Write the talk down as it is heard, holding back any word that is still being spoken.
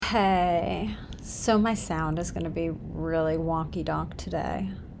Hey, so my sound is going to be really wonky donk today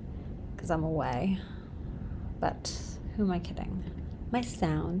because I'm away. But who am I kidding? My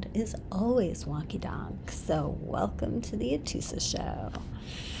sound is always wonky donk, so welcome to the Atusa Show.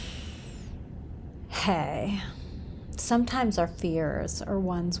 Hey, sometimes our fears are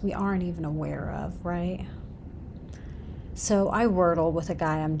ones we aren't even aware of, right? So I Wordle with a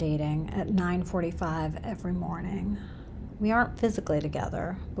guy I'm dating at 9:45 every morning. We aren't physically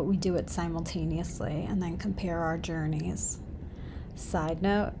together, but we do it simultaneously and then compare our journeys. Side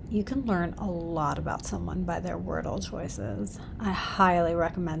note, you can learn a lot about someone by their Wordle choices. I highly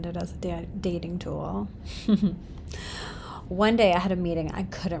recommend it as a dating tool. One day I had a meeting I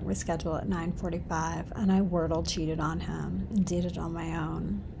couldn't reschedule at 9:45, and I Wordle-cheated on him and did it on my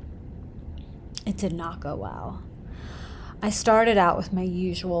own. It did not go well. I started out with my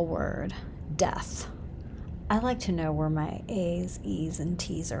usual word, death. I like to know where my A's, E's, and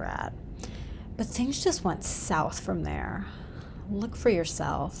T's are at. But things just went south from there. Look for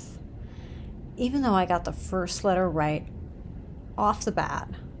yourself. Even though I got the first letter right off the bat,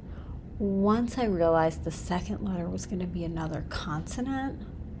 once I realized the second letter was going to be another consonant,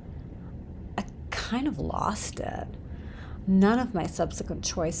 I kind of lost it. None of my subsequent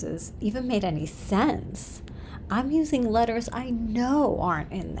choices even made any sense. I'm using letters I know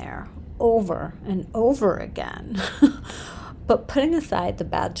aren't in there over and over again. But putting aside the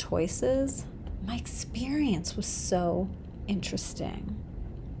bad choices, my experience was so interesting.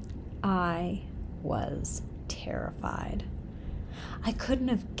 I was terrified. I couldn't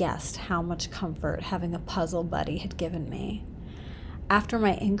have guessed how much comfort having a puzzle buddy had given me. After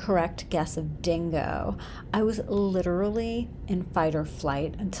my incorrect guess of Dingo, I was literally in fight or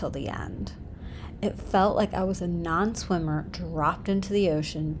flight until the end. It felt like I was a non-swimmer dropped into the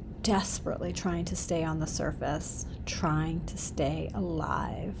ocean, desperately trying to stay on the surface, trying to stay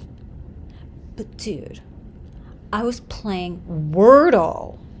alive. But dude, I was playing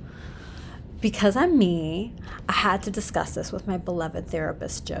Wordle. Because I'm me, I had to discuss this with my beloved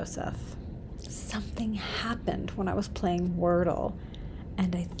therapist, Joseph. Something happened when I was playing Wordle,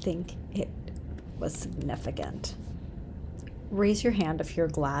 and I think it was significant. Raise your hand if you're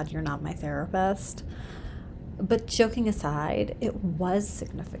glad you're not my therapist. But joking aside, it was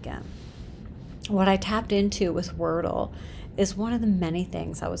significant. What I tapped into with Wordle is one of the many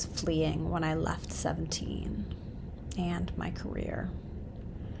things I was fleeing when I left 17 and my career.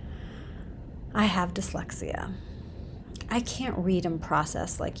 I have dyslexia. I can't read and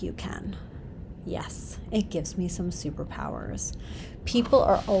process like you can. Yes, it gives me some superpowers. People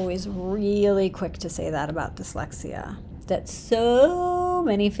are always really quick to say that about dyslexia, that so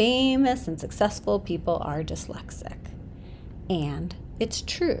many famous and successful people are dyslexic. And it's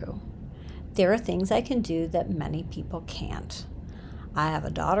true. There are things I can do that many people can't. I have a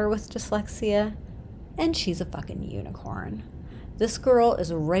daughter with dyslexia, and she's a fucking unicorn. This girl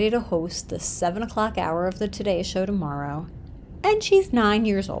is ready to host the 7 o'clock hour of the Today Show tomorrow, and she's 9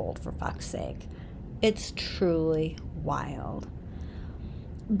 years old, for fuck's sake. It's truly wild.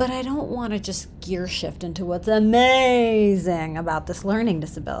 But I don't want to just gear shift into what's amazing about this learning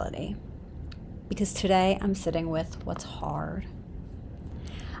disability, because today I'm sitting with what's hard.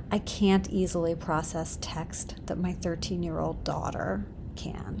 I can't easily process text that my 13-year-old daughter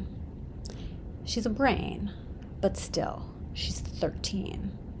can. She's a brain, but still, she's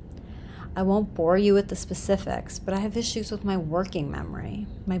 13. I won't bore you with the specifics, but I have issues with my working memory,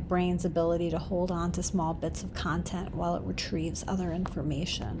 my brain's ability to hold on to small bits of content while it retrieves other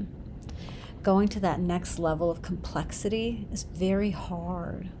information. Going to that next level of complexity is very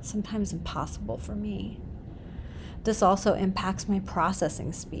hard, sometimes impossible for me. This also impacts my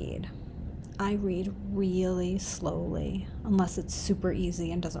processing speed. I read really slowly, unless it's super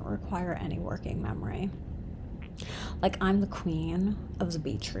easy and doesn't require any working memory. Like I'm the queen of the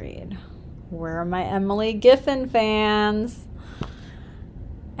beach read. Where are my Emily Giffen fans?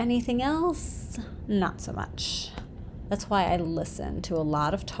 Anything else? Not so much. That's why I listen to a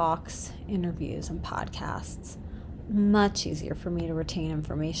lot of talks, interviews, and podcasts. Much easier for me to retain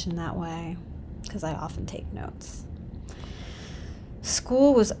information that way, because I often take notes.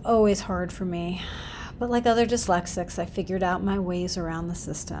 School was always hard for me, but like other dyslexics, I figured out my ways around the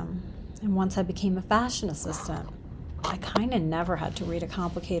system. And once I became a fashion assistant, I kind of never had to read a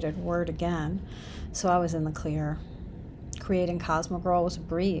complicated word again, so I was in the clear. Creating CosmoGIRL was a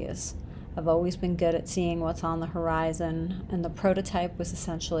breeze. I've always been good at seeing what's on the horizon, and the prototype was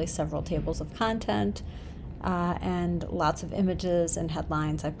essentially several tables of content and lots of images and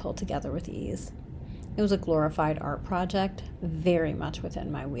headlines I pulled together with ease. It was a glorified art project, very much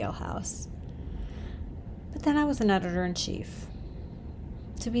within my wheelhouse. But then I was an editor-in-chief.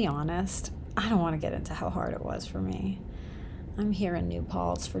 To be honest, I don't want to get into how hard it was for me. I'm here in New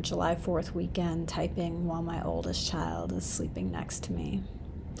Paltz for July 4th weekend, typing while my oldest child is sleeping next to me.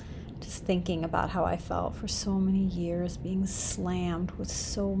 Just thinking about how I felt for so many years, being slammed with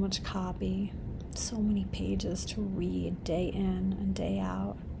so much copy, so many pages to read day in and day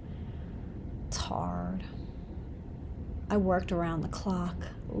out. It's hard. I worked around the clock,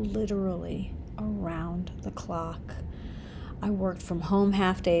 literally around the clock. I worked from home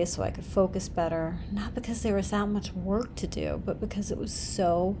half days so I could focus better, not because there was that much work to do, but because it was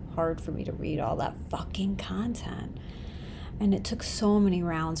so hard for me to read all that fucking content. And it took so many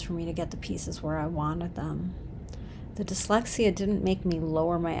rounds for me to get the pieces where I wanted them. The dyslexia didn't make me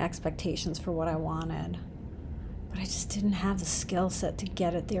lower my expectations for what I wanted, but I just didn't have the skill set to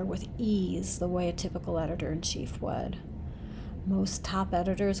get it there with ease the way a typical editor-in-chief would. Most top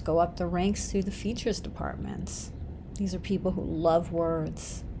editors go up the ranks through the features departments. These are people who love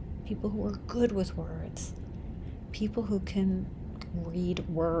words, people who are good with words, people who can read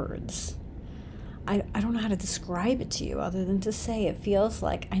words. I don't know how to describe it to you other than to say it feels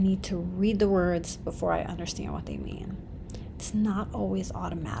like I need to read the words before I understand what they mean. It's not always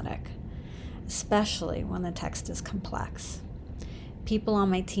automatic, especially when the text is complex. People on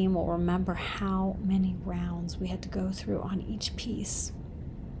my team will remember how many rounds we had to go through on each piece,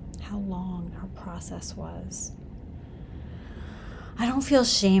 how long our process was. I don't feel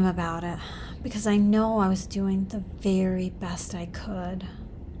shame about it because I know I was doing the very best I could,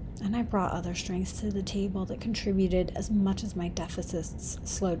 and I brought other strengths to the table that contributed as much as my deficits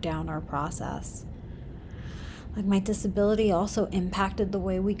slowed down our process. Like, my disability also impacted the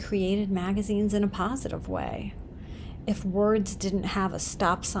way we created magazines in a positive way. If words didn't have a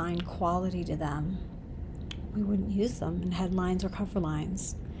stop sign quality to them, we wouldn't use them in headlines or cover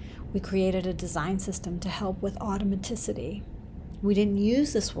lines. We created a design system to help with automaticity. We didn't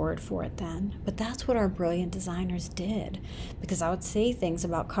use this word for it then, but that's what our brilliant designers did, because I would say things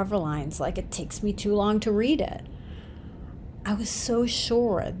about cover lines like, it takes me too long to read it. I was so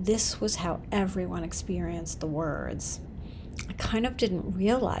sure this was how everyone experienced the words. I kind of didn't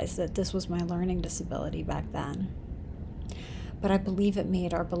realize that this was my learning disability back then. But I believe it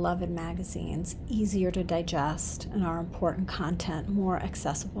made our beloved magazines easier to digest and our important content more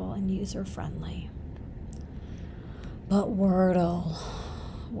accessible and user-friendly. But Wordle.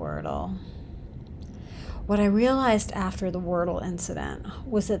 What I realized after the Wordle incident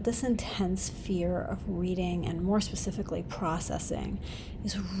was that this intense fear of reading, and more specifically processing,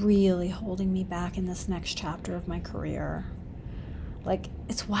 is really holding me back in this next chapter of my career. Like,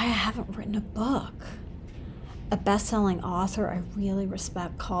 it's why I haven't written a book. A best-selling author I really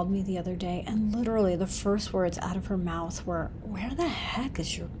respect called me the other day, and literally the first words out of her mouth were, "Where the heck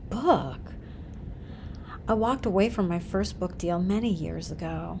is your book?" I walked away from my first book deal many years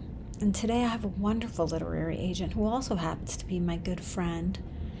ago, and today I have a wonderful literary agent who also happens to be my good friend.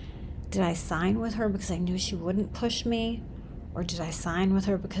 Did I sign with her because I knew she wouldn't push me, or did I sign with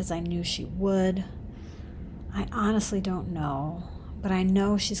her because I knew she would? I honestly don't know, but I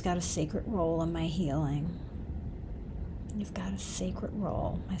know she's got a sacred role in my healing. You've got a sacred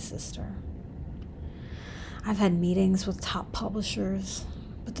role, my sister. I've had meetings with top publishers,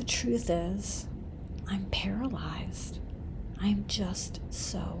 but the truth is, I'm paralyzed. I'm just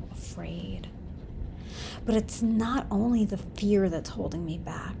so afraid. But it's not only the fear that's holding me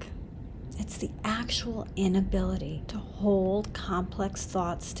back. It's the actual inability to hold complex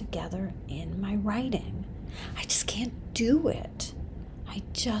thoughts together in my writing. I just can't do it. I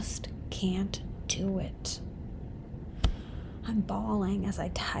just can't do it. I'm bawling as I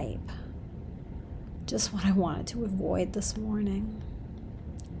type. Just what I wanted to avoid this morning.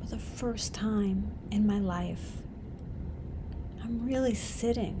 For the first time in my life, I'm really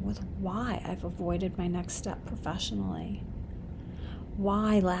sitting with why I've avoided my next step professionally.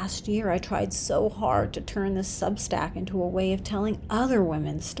 Why last year I tried so hard to turn this Substack into a way of telling other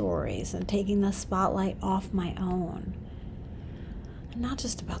women's stories and taking the spotlight off my own. And not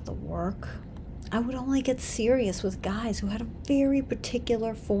just about the work. I would only get serious with guys who had a very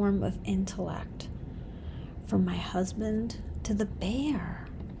particular form of intellect. From my husband to the bear.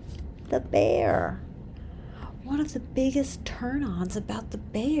 The bear. One of the biggest turn-ons about the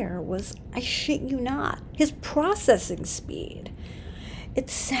bear was, I shit you not, his processing speed. It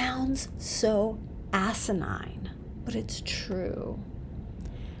sounds so asinine, but it's true.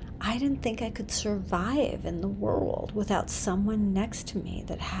 I didn't think I could survive in the world without someone next to me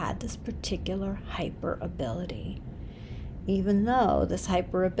that had this particular hyper ability. Even though this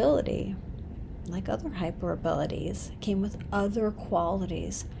hyper ability, like other hyper abilities, came with other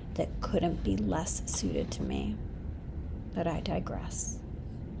qualities that couldn't be less suited to me. But I digress.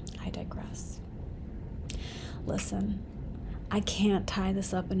 digress. Listen, I can't tie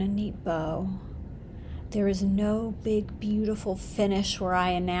this up in a neat bow. There is no big, beautiful finish where I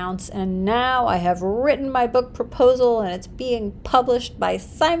announce, and now I have written my book proposal and it's being published by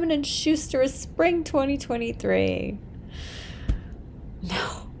Simon & Schuster spring 2023.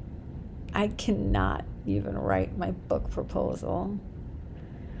 No, I cannot even write my book proposal.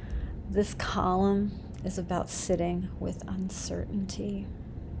 This column is about sitting with uncertainty,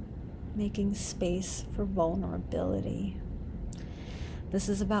 making space for vulnerability. This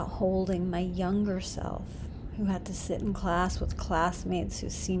is about holding my younger self, who had to sit in class with classmates who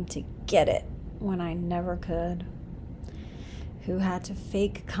seemed to get it when I never could, who had to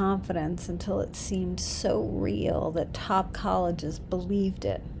fake confidence until it seemed so real that top colleges believed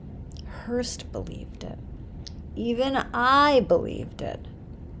it, Hearst believed it, even I believed it,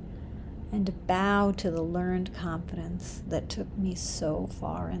 and to bow to the learned confidence that took me so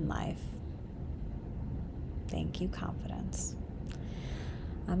far in life. Thank you, confidence.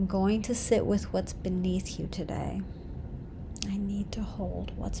 I'm going to sit with what's beneath you today. I need to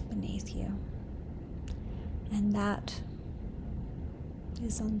hold what's beneath you. And that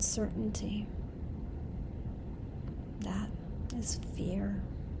is uncertainty. That is fear.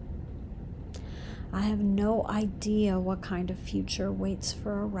 I have no idea what kind of future waits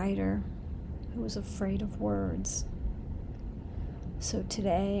for a writer who is afraid of words. So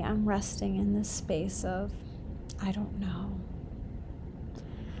today I'm resting in this space of, I don't know.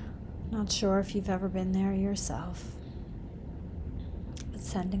 Not sure if you've ever been there yourself, but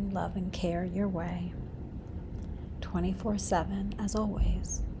sending love and care your way, 24/7 as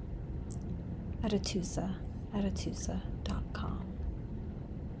always, at atoosa@atoosa.com.